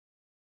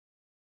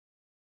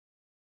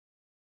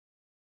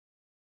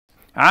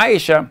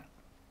Aisha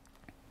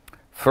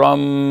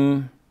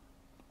from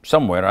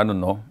somewhere, I don't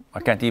know, I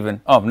can't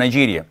even, oh,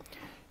 Nigeria.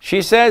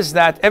 She says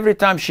that every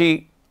time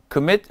she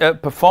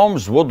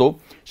performs wudu,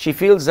 she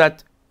feels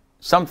that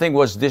something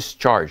was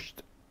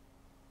discharged.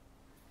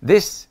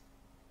 This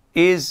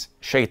is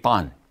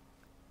shaitan,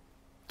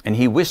 and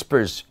he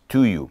whispers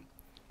to you.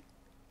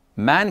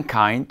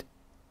 Mankind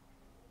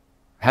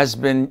has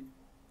been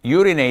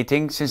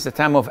urinating since the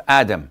time of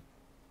Adam,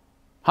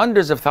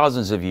 hundreds of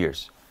thousands of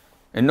years,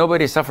 and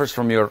nobody suffers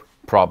from your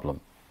problem.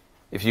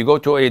 If you go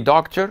to a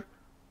doctor,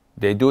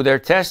 they do their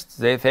tests,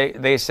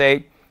 they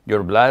say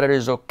your bladder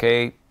is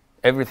okay,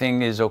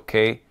 everything is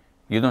okay,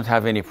 you don't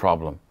have any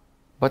problem.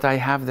 But I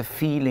have the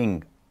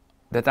feeling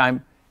that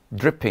I'm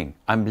dripping,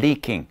 I'm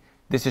leaking.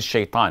 This is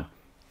shaitan.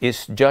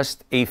 It's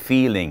just a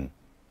feeling.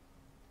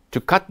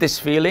 To cut this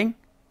feeling,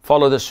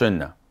 follow the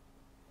sunnah.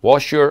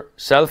 Wash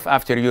yourself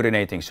after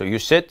urinating. So you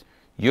sit,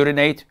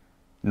 urinate,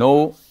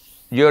 no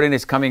urine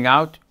is coming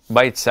out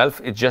by itself,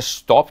 it just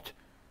stopped.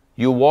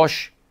 You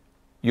wash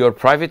your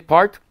private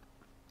part,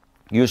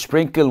 you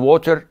sprinkle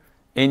water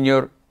in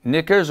your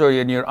knickers or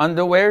in your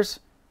underwears,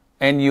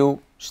 and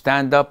you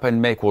stand up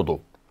and make wudu.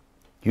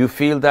 You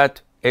feel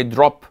that a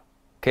drop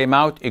came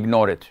out,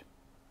 ignore it.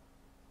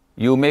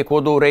 You make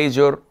wudu, raise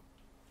your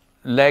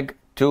leg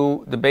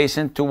to the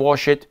basin to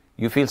wash it.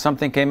 You feel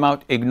something came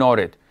out, ignore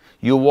it.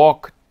 You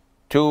walk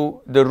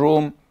to the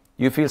room,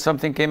 you feel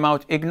something came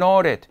out,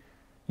 ignore it.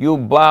 You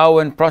bow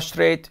and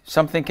prostrate,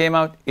 something came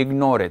out,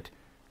 ignore it.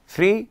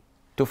 3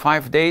 to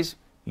 5 days,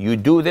 you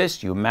do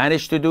this, you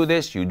manage to do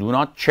this, you do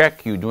not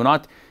check, you do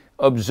not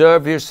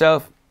observe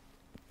yourself,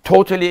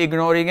 totally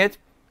ignoring it.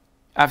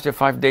 After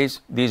 5 days,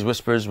 these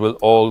whispers will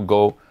all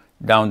go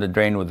down the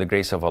drain with the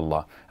grace of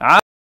Allah.